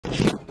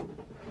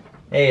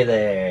Hey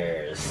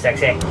there,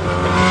 sexy.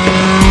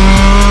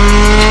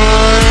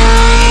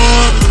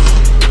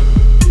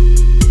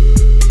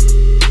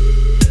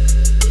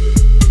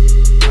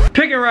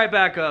 Picking right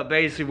back up,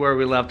 basically where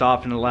we left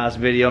off in the last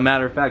video.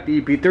 Matter of fact, the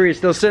EP3 is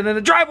still sitting in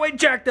the driveway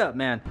jacked up,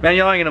 man. Man,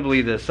 y'all ain't gonna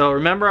believe this. So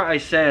remember I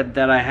said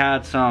that I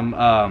had some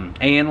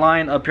AN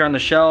line up here on the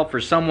shelf or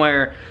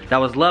somewhere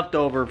that was left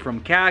over from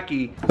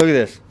khaki. Look at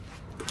this.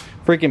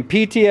 Freaking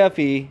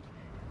PTFE.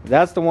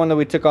 That's the one that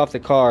we took off the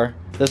car.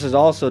 This is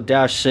also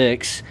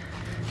 -6.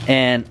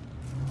 And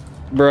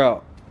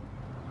bro,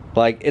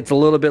 like it's a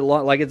little bit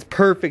long, like it's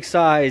perfect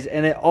size,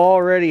 and it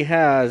already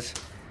has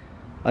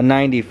a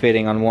 90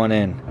 fitting on one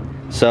end.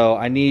 So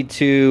I need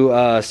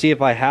to see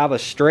if I have a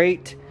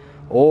straight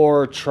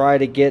or try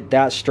to get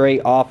that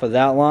straight off of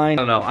that line.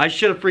 I don't know. I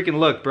should have freaking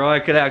looked, bro. I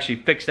could actually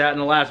fix that in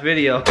the last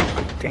video.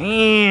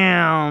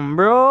 Damn,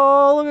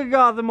 bro. Look at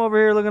Gotham over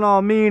here looking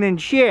all mean and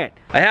shit.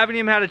 I haven't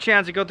even had a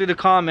chance to go through the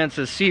comments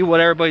to see what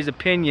everybody's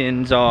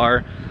opinions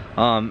are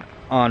on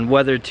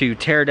whether to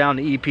tear down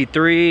the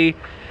EP3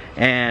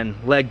 and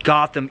let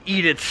Gotham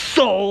eat its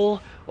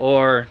soul,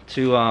 or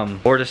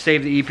to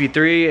save the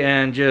EP3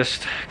 and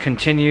just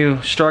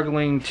continue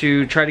struggling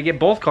to try to get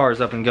both cars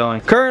up and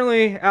going.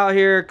 Currently out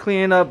here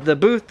cleaning up the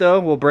booth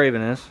though. Well,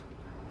 Braven is.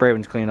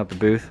 Braven's cleaning up the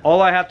booth.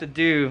 All I have to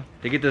do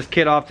to get this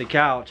kid off the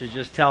couch is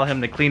just tell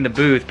him to clean the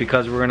booth,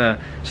 because we're gonna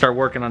start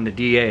working on the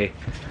DA.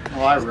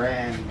 Oh, I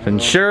ran. Bro.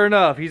 And sure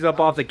enough, he's up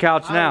off the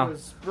couch now. I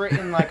was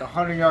sprinting like a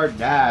 100-yard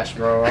dash,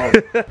 bro.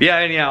 Yeah,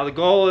 anyhow, the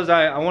goal is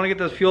I want to get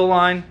this fuel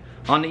line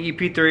on the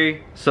EP3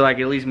 so I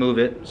can at least move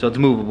it, so it's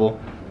movable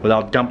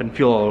without dumping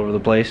fuel all over the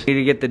place. Need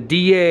to get the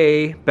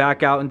DA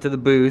back out into the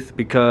booth,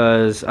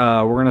 because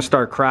we're gonna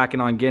start cracking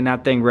on getting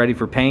that thing ready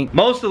for paint.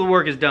 Most of the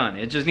work is done.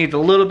 It just needs a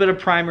little bit of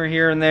primer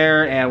here and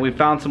there, and we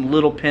found some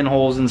little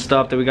pinholes and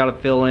stuff that we gotta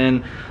fill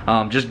in.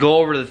 Just go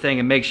over the thing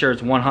and make sure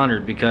it's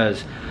 100,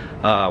 because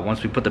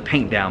once we put the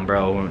paint down,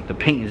 bro, the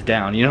paint is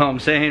down, you know what I'm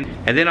saying?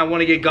 And then I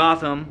wanna get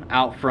Gotham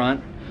out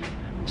front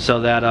so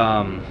that,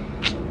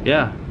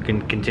 yeah,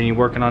 can continue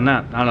working on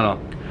that. I don't know.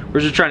 We're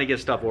just trying to get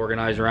stuff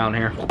organized around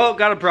here. Oh,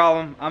 got a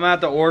problem. I'm gonna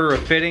have to order a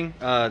fitting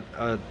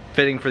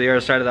for the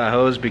other side of that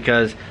hose,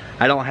 because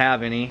I don't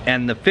have any.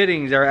 And the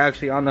fittings are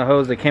actually on the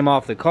hose that came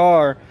off the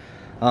car.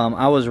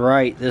 I was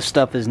right, this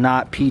stuff is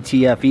not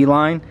PTFE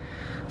line.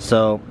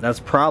 So that's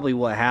probably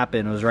what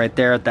happened. It was right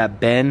there at that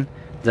bend.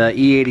 The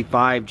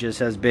E85 just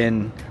has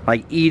been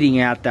like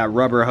eating at that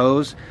rubber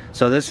hose.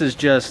 So this is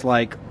just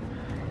like,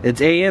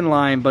 it's AN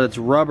line, but it's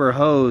rubber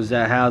hose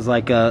that has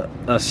like a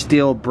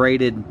steel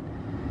braided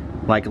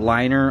like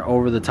liner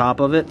over the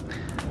top of it.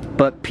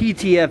 But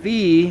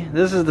PTFE,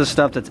 this is the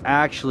stuff that's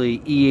actually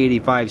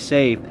E85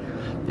 safe.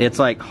 It's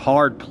like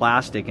hard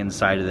plastic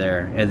inside of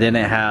there, and then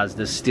it has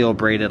this steel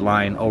braided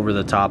line over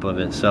the top of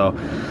it. So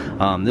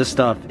this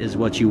stuff is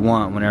what you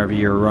want whenever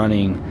you're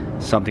running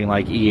something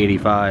like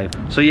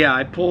E85. So yeah,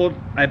 I pulled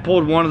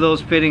one of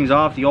those fittings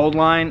off the old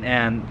line,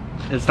 and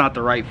it's not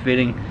the right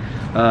fitting.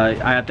 I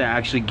have to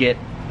actually get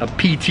a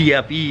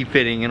PTFE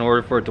fitting in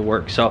order for it to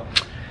work. So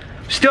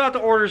still have to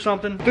order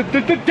something.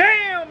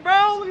 Damn,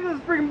 bro, look at this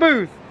freaking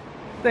booth.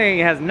 This thing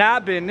has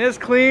not been this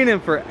clean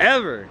in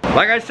forever.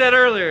 Like I said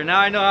earlier, now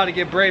I know how to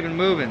get Braven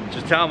moving.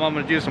 Just tell him I'm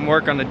gonna do some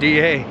work on the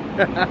DA.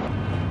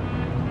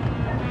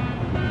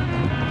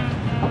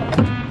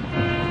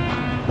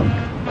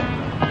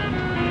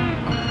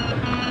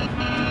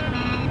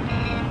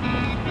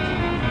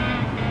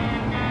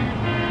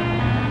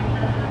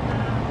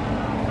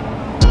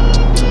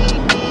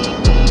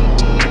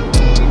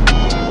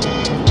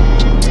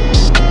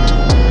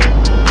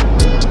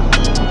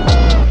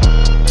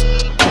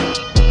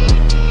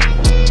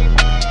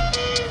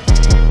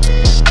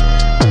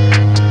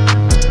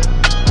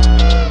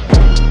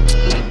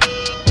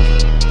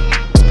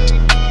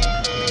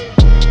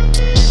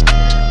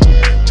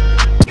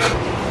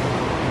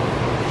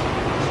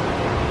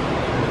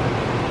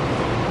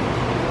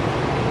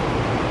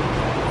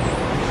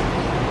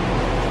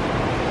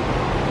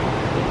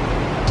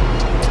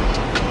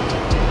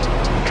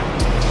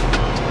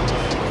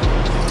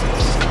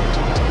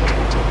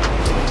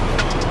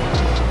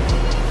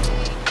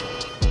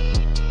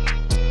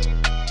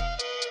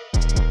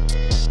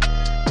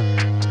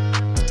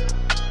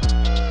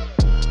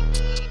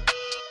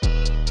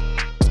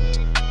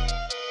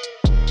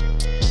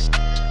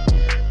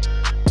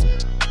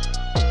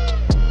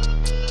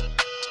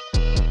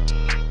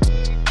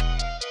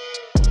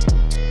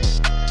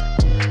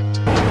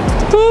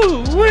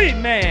 Woo-wee,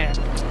 man.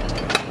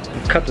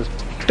 Cut this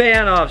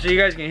fan off so you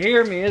guys can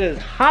hear me. It is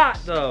hot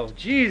though.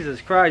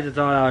 Jesus Christ, it's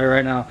hot out here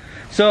right now.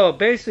 So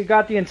basically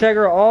got the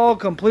Integra all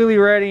completely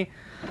ready.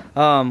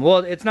 Well,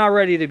 it's not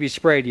ready to be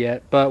sprayed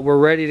yet, but we're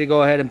ready to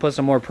go ahead and put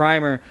some more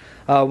primer.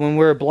 When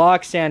we're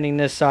block sanding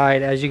this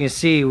side, as you can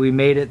see, we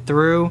made it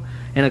through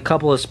in a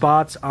couple of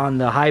spots on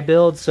the high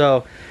build.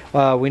 So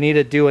we need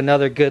to do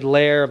another good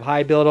layer of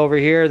high build over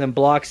here, then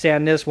block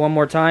sand this one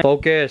more time.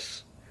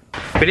 Focus.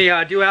 But yeah,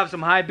 I do have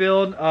some high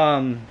build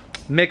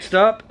mixed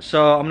up,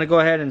 so I'm gonna go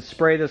ahead and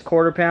spray this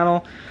quarter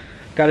panel.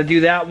 Got to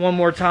do that one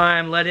more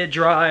time, let it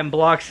dry and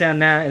block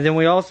sand that. And then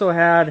we also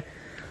had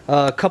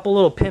a couple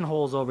little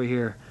pinholes over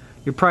here.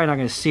 You're probably not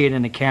going to see it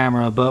in the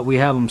camera, but we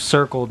have them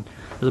circled.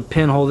 There's a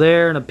pinhole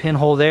there and a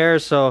pinhole there.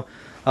 So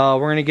we're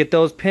going to get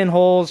those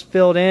pinholes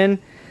filled in,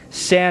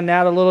 sand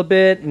that a little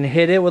bit, and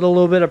hit it with a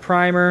little bit of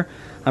primer.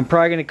 I'm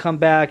probably going to come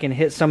back and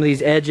hit some of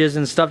these edges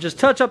and stuff. Just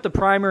touch up the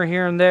primer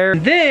here and there.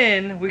 And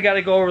then we got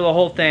to go over the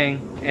whole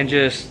thing and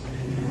just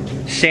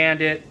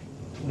sand it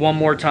one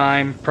more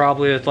time,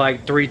 probably with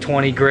like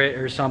 320 grit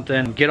or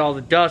something. Get all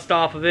the dust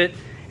off of it,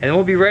 and then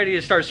we'll be ready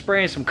to start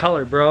spraying some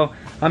color, bro.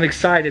 I'm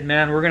excited,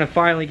 man. We're gonna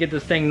finally get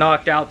this thing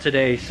knocked out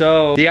today.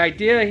 So the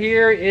idea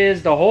here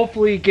is to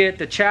hopefully get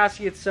the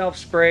chassis itself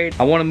sprayed.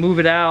 I want to move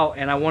it out,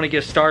 and I want to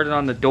get started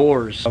on the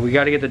doors. We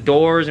got to get the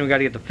doors, and we got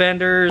to get the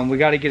fenders, and we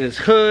got to get his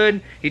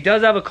hood. He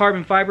does have a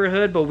carbon fiber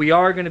hood, but we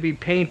are going to be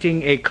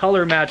painting a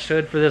color matched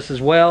hood for this as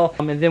well.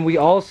 And then we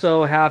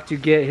also have to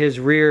get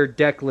his rear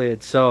deck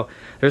lid. So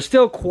there's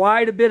still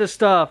quite a bit of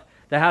stuff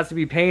that has to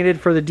be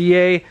painted for the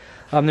DA.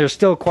 There's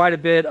still quite a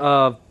bit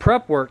of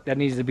prep work that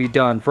needs to be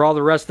done for all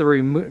the rest of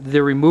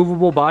the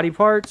removable body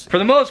parts. For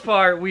the most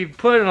part, we've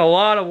put in a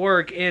lot of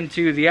work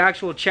into the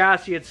actual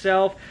chassis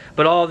itself,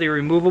 but all the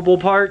removable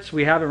parts,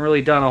 we haven't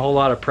really done a whole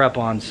lot of prep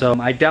on. So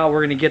I doubt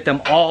we're gonna get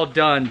them all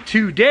done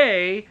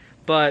today,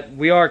 but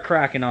we are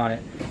cracking on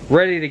it.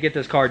 Ready to get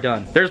this car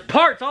done. There's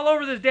parts all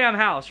over this damn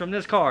house from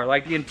this car,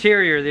 like the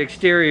interior, the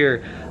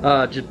exterior,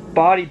 just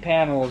body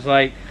panels,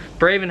 like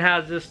Braven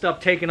has this stuff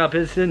taking up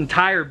his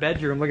entire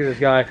bedroom. Look at this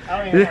guy. I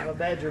don't even have a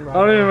bedroom right I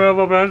don't even have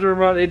a bedroom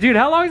right. Dude,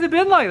 how long has it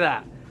been like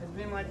that? It's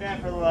been like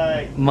that for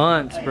like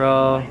months,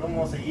 bro. Like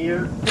almost a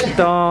year.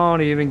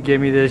 Don't even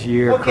give me this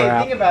year okay,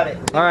 crap. think about it.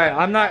 All right,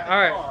 I'm not. All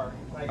right,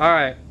 all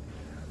right.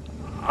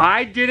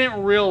 I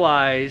didn't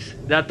realize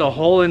that the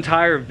whole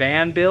entire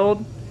van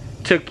build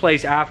took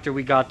place after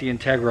we got the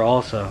Integra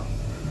also.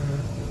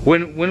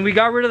 When we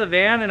got rid of the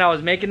van and I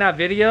was making that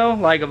video,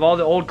 like of all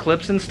the old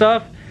clips and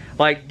stuff,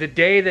 like the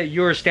day that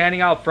you were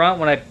standing out front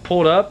when I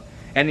pulled up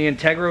and the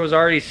Integra was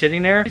already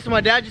sitting there. So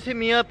my dad just hit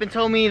me up and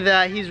told me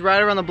that he's right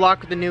around the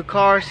block with the new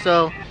car,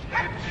 so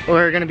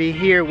we're gonna be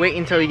here waiting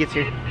until he gets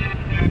here.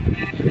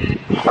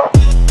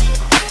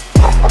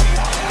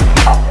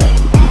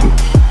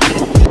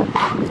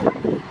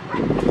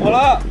 What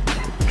up?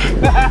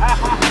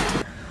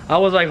 I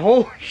was like,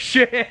 holy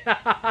shit.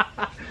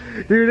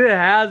 Dude, it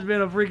has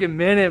been a freaking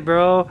minute,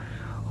 bro.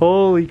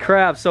 Holy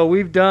crap. So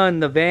we've done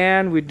the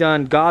van, we've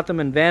done Gotham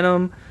and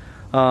Venom.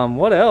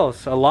 What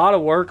else? A lot of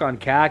work on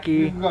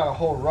khaki. We got a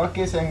whole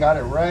ruckus and got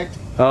it wrecked.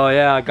 Oh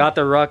yeah, I got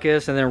the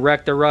ruckus and then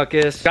wrecked the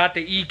ruckus. Got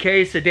the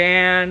EK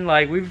sedan.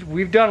 Like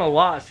we've done a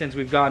lot since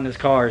we've gotten this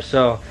car.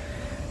 So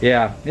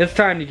yeah, it's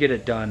time to get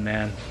it done,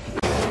 man.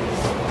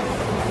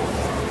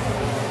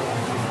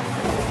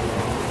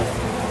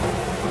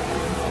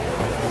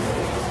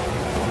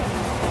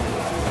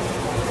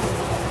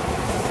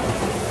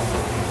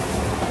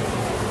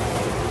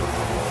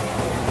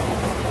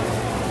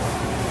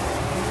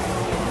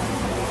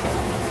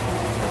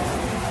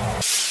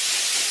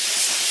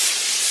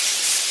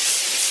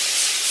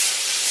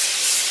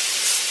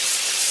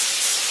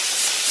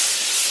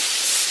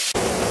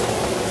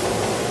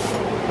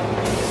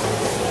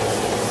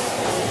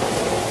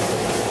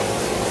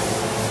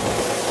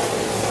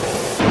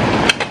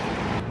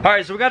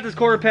 Alright, so we got this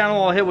quarter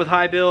panel all hit with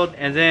high build,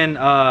 and then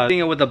hitting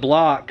it with the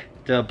block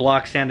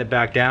sand it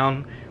back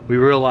down. We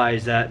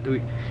realized that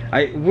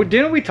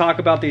didn't we talk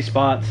about these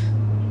spots?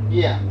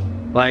 Yeah.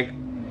 Like,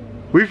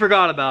 we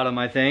forgot about them,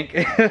 I think.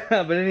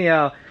 But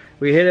anyhow,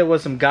 we hit it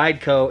with some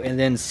guide coat and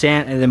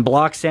then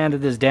block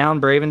sanded this down.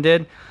 Braven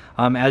did.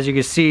 As you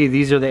can see,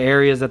 these are the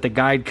areas that the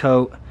guide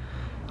coat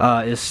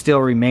is still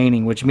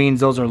remaining, which means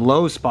those are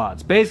low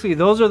spots. Basically,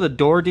 those are the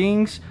door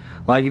dings.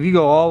 Like if you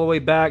go all the way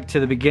back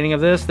to the beginning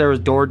of this, there was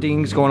door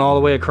dings going all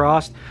the way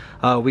across.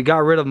 We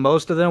got rid of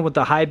most of them with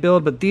the high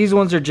build, but these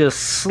ones are just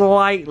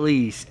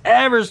slightly,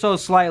 ever so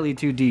slightly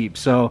too deep.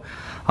 So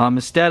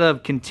instead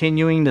of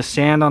continuing to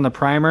sand on the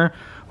primer,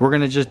 we're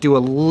gonna just do a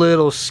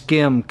little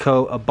skim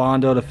coat of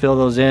Bondo to fill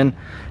those in,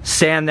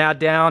 sand that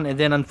down, and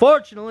then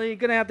unfortunately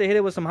gonna have to hit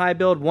it with some high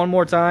build one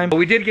more time. But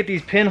we did get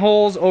these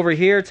pinholes over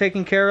here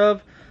taken care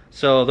of,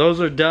 so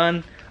those are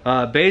done.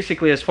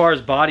 Basically, as far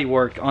as body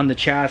work on the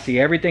chassis,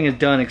 everything is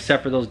done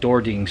except for those door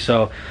dings.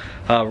 So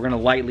we're gonna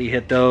lightly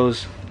hit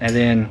those and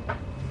then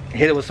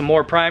hit it with some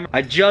more primer.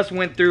 I just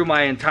went through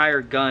my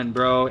entire gun,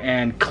 bro,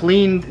 and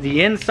cleaned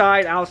the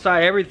inside,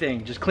 outside,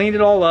 everything. Just cleaned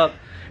it all up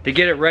to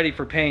get it ready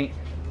for paint.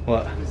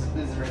 What?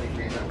 This is ready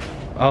for you.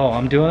 Oh,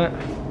 I'm doing it?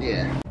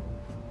 Yeah.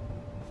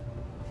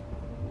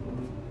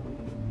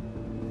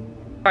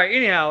 All right,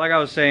 anyhow, like I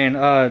was saying,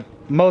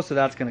 most of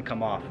that's gonna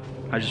come off.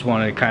 I just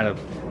wanted to kind of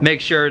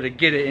make sure to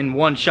get it in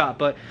one shot,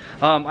 but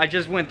I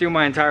just went through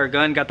my entire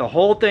gun, got the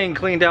whole thing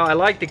cleaned out. I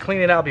like to clean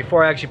it out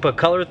before I actually put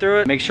color through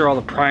it, make sure all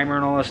the primer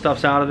and all that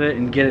stuff's out of it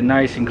and get it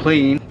nice and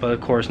clean. But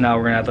of course now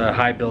we're gonna have to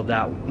high build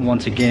that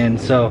once again,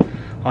 so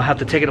I'll have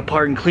to take it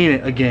apart and clean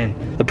it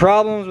again. The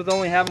problems with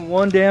only having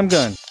one damn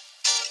gun.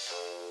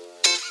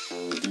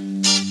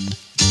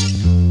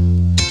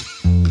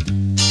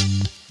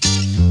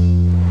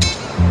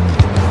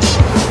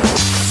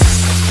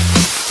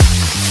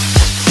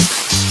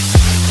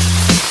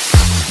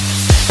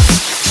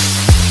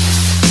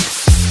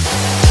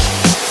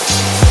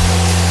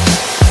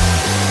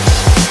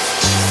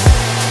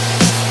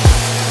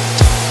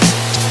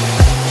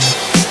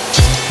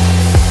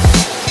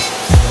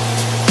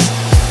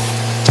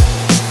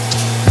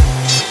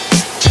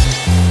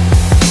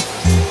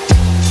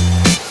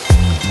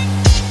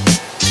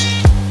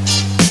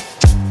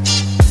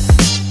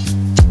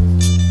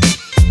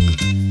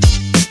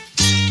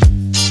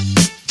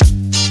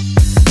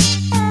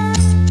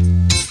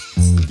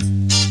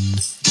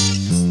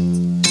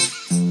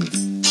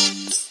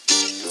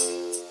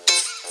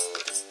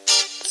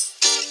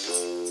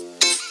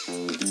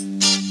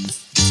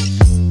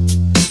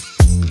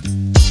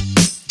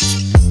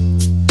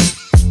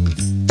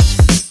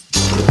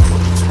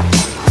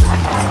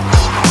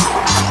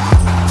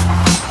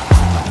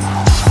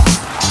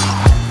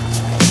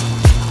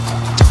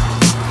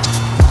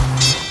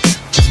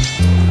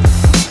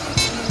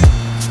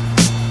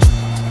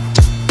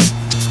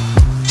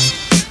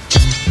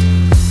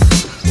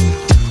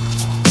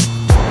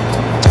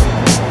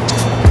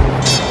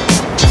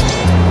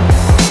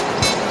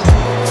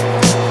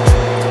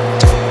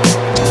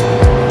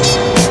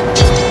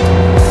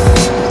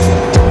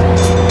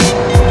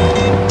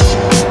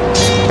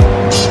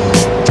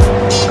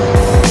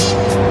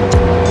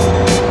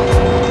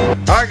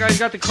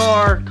 got the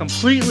car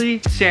completely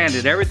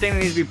sanded. Everything that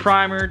needs to be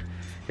primered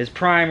is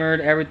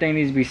primered. Everything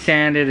needs to be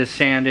sanded is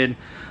sanded.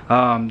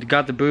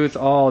 Got the booth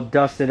all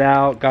dusted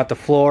out. Got the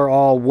floor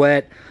all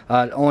wet.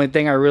 The only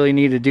thing I really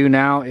need to do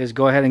now is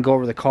go ahead and go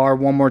over the car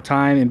one more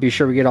time and be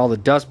sure we get all the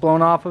dust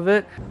blown off of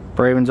it.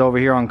 Braven's over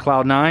here on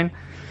cloud 9.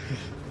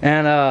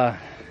 And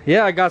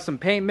yeah, I got some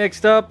paint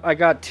mixed up. I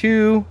got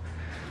 2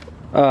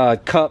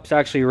 cups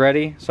actually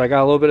ready. So I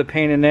got a little bit of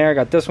paint in there.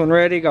 Got this one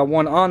ready. Got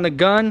one on the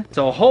gun.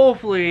 So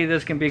hopefully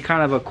this can be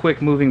kind of a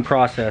quick moving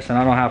process and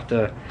I don't have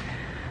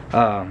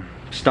to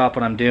stop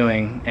what I'm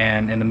doing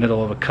and in the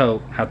middle of a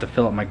coat have to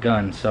fill up my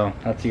gun. So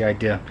that's the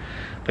idea.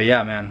 But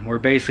yeah, man, we're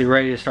basically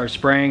ready to start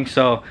spraying.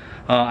 So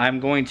I'm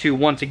going to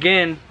once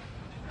again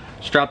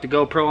strap the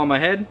GoPro on my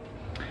head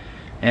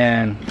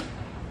and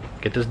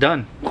get this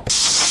done.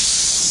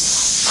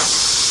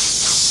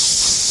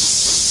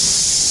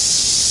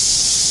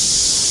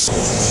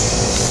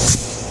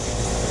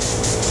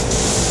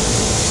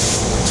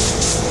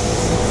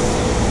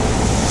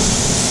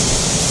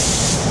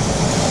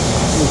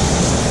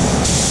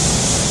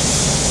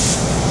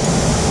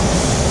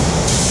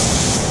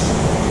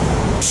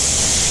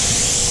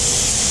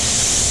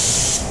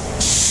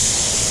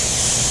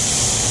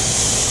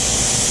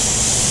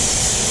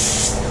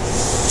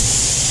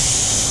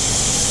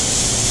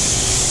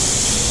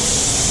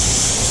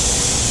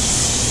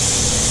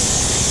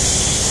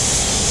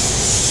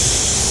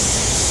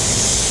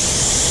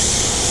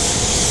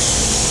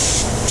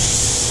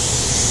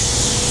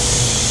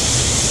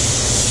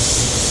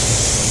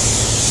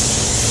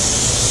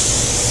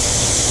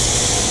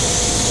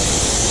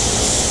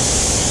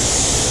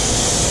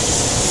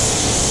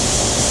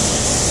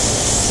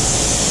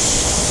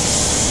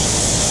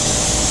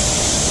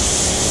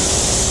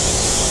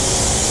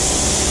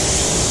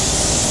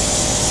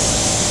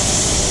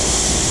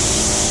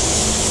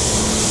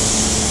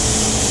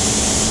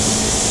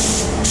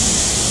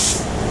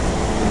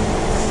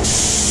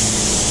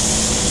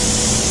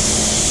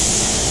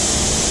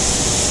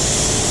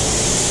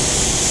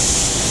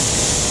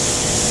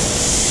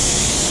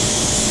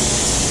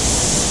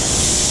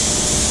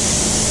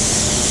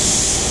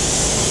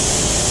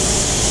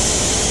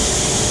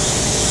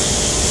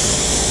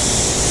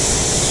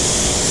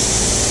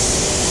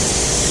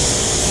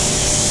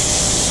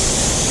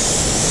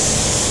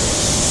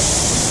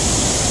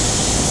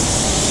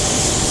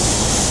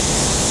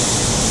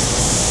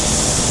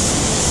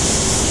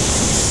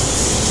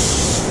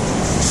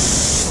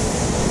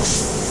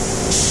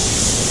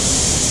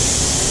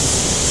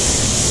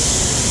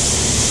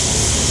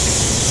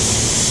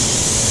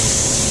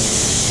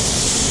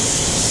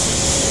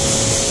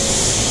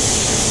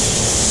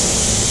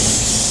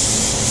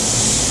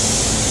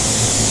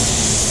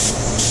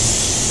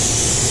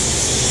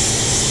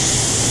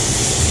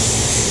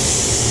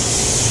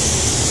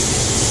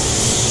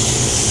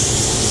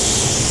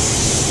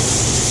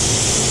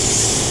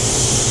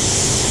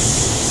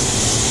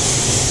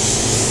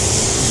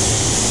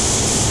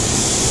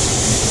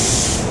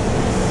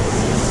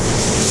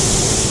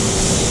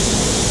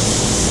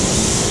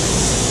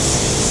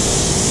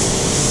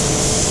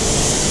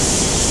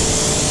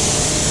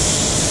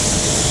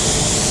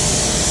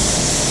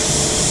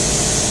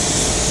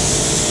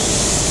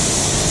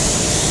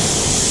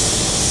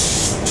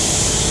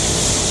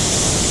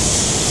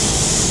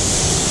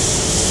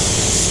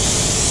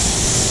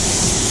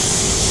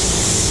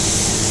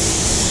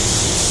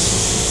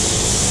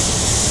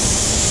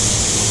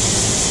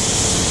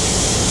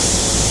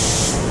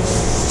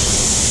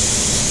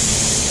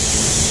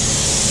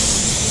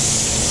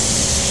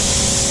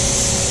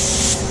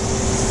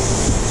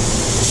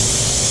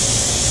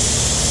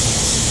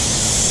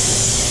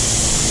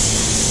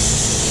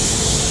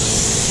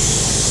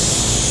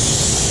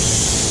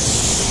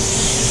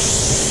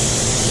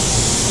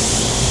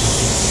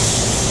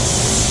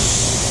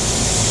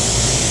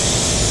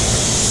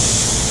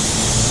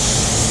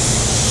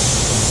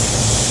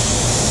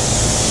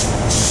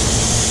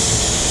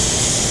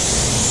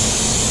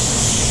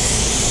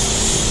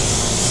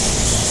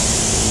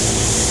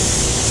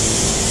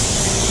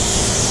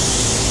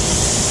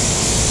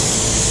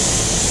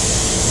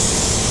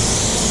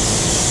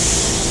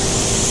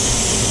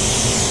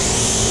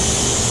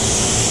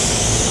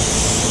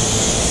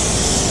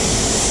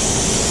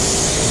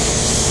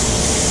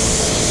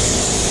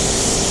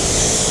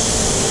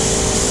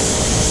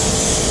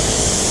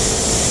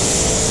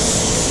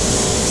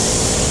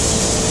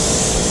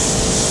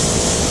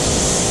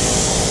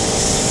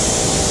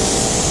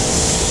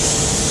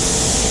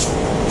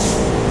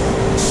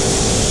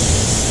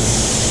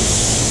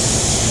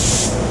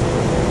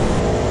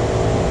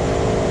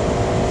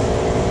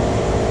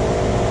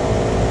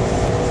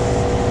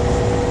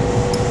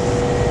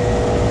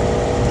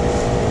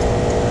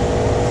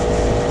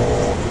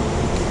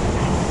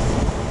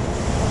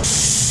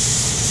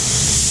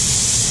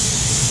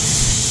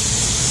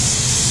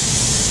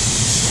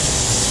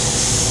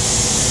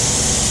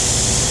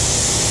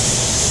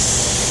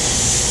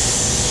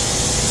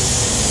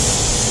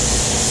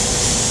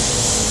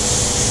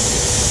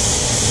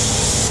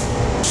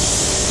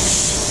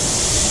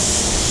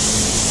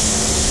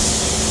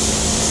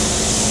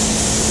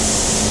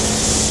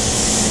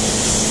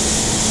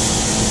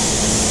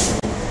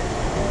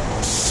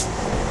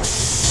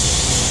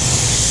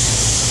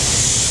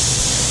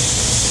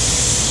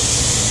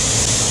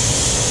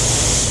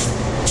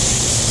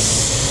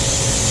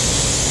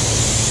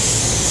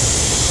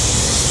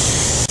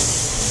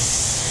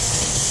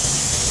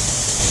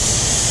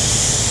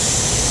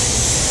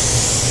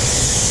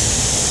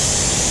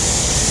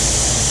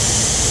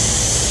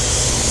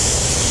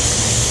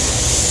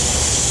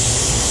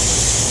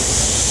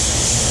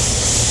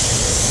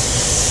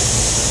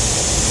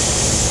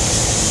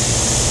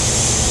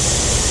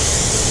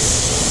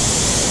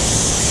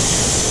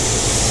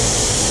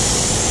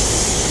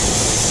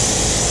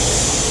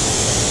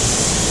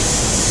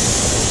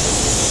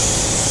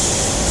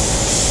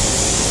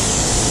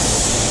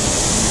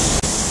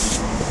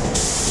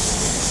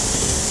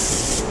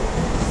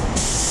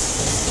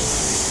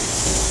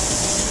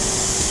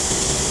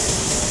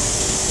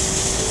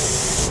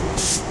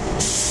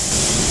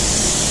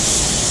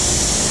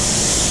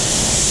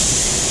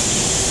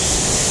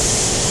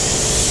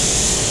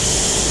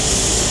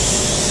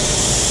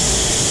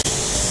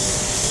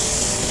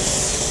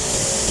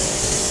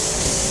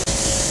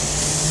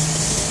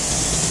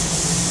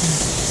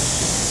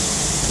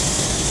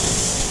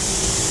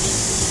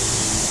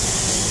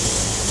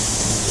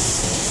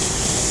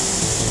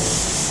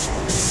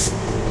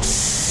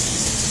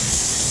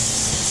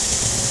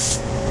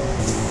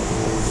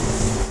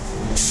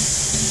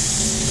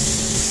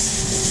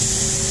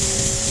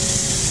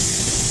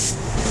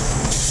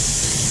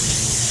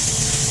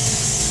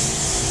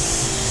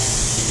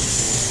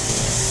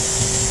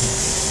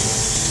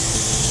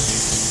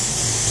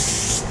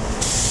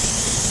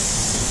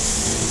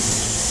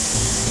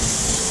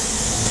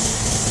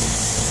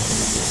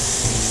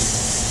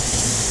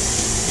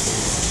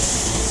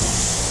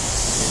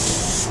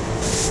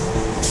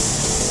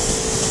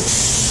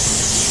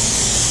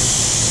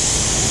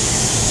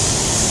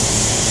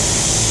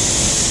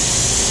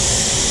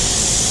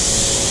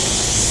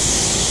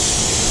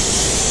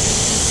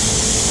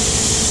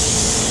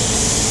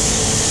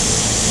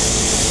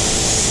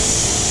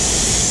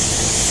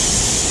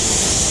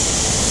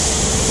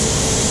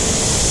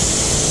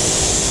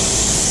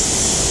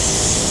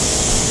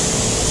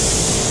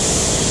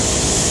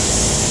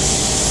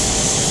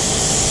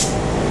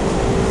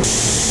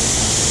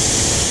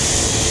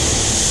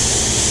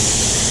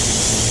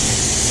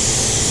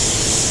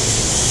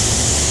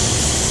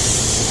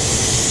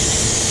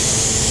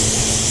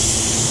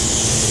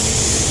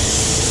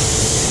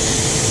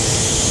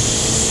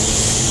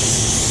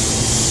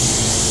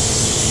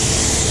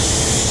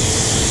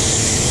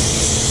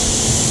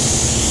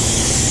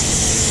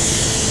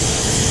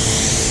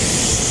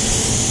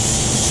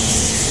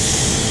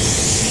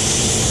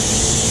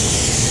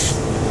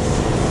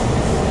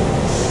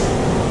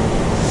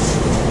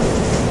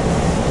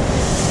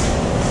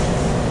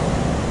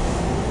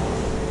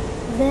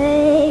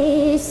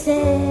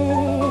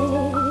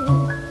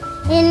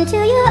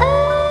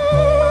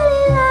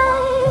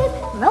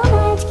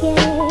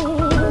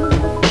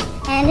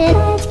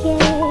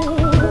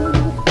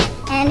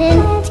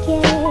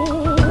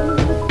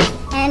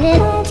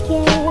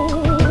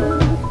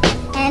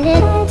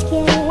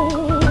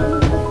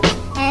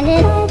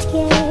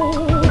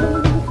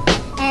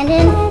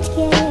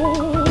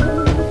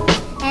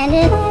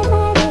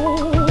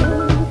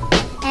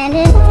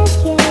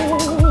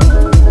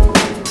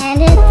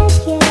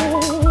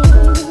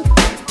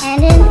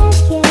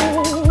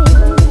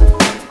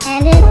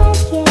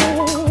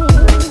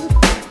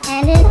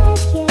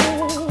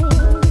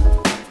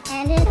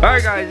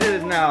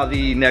 Anyhow,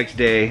 the next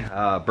day,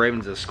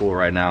 Braven's at school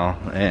right now,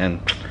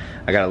 and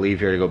I gotta leave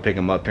here to go pick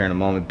him up here in a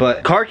moment.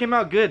 But car came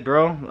out good,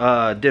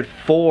 bro. Did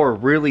 4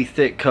 really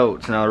thick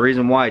coats. Now the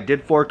reason why I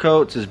did 4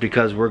 coats is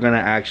because we're gonna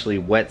actually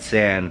wet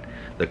sand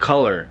the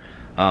color,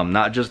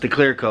 not just the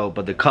clear coat,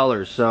 but the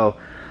color. So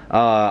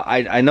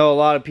I know a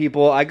lot of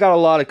people, I got a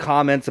lot of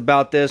comments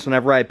about this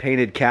whenever I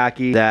painted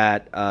khaki,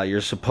 that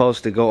you're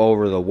supposed to go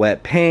over the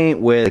wet paint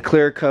with the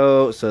clear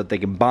coat so that they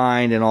can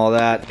bind and all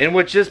that. In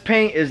which this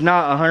paint is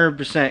not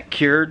 100%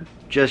 cured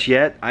just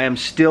yet. I am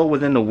still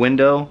within the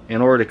window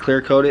in order to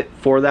clear coat it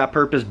for that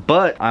purpose,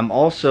 but I'm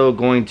also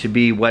going to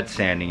be wet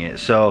sanding it.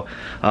 So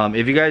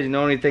if you guys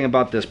know anything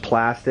about this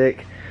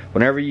plastic,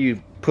 whenever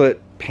you put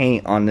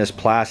paint on this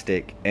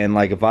plastic, and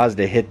like if I was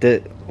to hit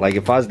it, like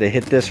if I was to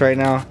hit this right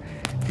now,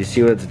 you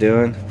see what it's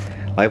doing?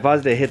 Like if I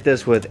was to hit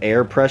this with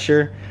air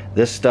pressure,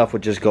 this stuff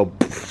would just go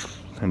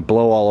and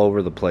blow all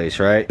over the place,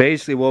 right?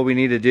 Basically what we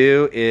need to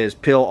do is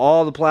peel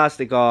all the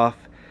plastic off,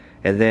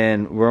 and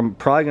then we're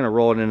probably gonna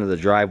roll it into the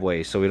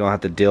driveway so we don't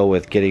have to deal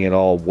with getting it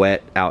all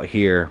wet out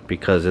here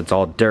because it's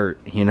all dirt,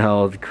 you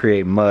know, to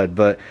create mud.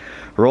 But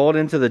roll it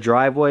into the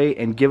driveway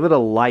and give it a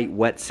light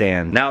wet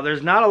sand. Now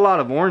there's not a lot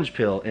of orange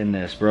peel in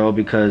this, bro,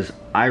 because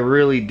I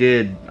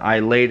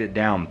laid it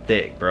down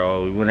thick,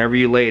 bro. Whenever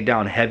you lay it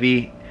down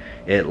heavy,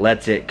 it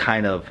lets it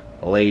kind of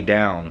lay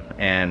down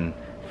and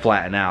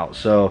flatten out.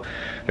 So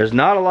there's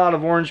not a lot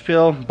of orange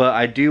peel, but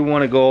I do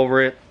want to go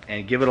over it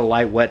and give it a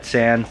light wet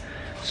sand.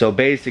 So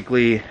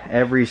basically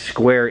every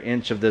square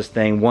inch of this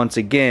thing, once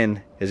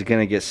again, is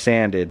gonna get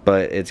sanded,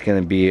 but it's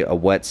gonna be a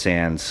wet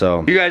sand.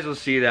 So you guys will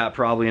see that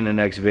probably in the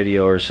next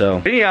video or so.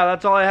 But anyhow,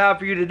 that's all I have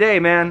for you today,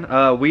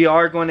 man. We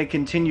are going to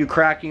continue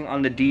cracking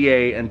on the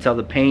DA until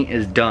the paint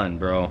is done,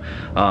 bro,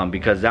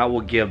 because that will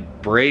give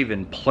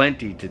Braven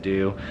plenty to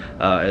do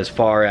as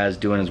far as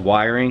doing his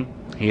wiring.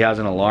 He has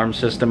an alarm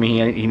system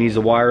he needs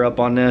to wire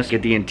up on this,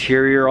 get the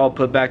interior all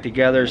put back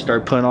together,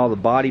 start putting all the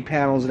body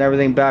panels and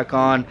everything back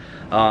on,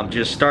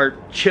 just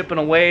start chipping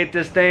away at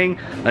this thing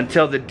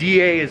until the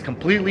DA is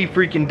completely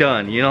freaking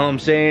done, you know what I'm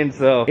saying?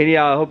 So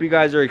anyhow, I hope you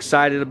guys are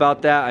excited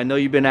about that. I know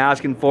you've been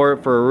asking for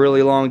it for a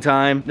really long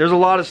time. There's a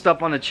lot of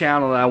stuff on the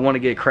channel that I want to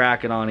get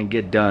cracking on and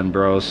get done,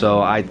 bro. So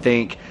I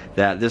think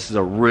that this is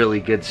a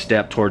really good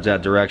step towards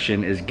that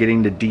direction, is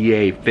getting the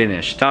DA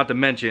finished. Not to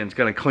mention it's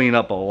gonna clean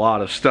up a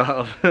lot of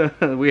stuff.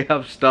 We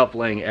have stuff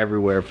laying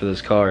everywhere for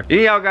this car.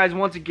 Anyhow, guys,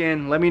 once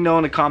again, let me know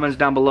in the comments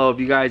down below if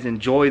you guys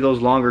enjoy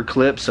those longer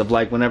clips of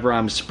like whenever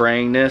I'm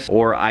spraying this,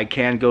 or I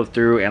can go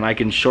through and I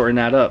can shorten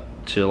that up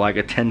to like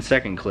a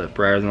 10-second clip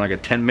rather than like a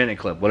 10-minute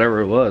clip,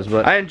 whatever it was.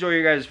 But I enjoy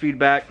your guys'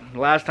 feedback.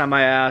 Last time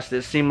I asked,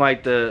 it seemed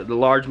like the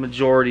large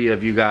majority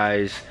of you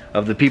guys,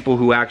 of the people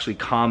who actually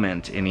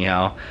comment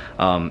anyhow,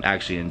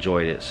 actually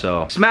enjoyed it.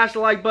 So smash the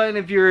like button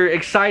if you're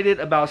excited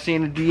about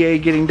seeing the DA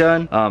getting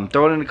done.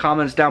 Throw it in the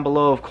comments down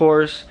below, of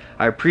course.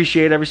 I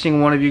appreciate every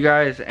single one of you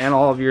guys and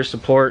all of your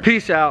support.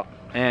 Peace out,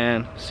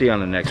 and see you on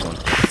the next one.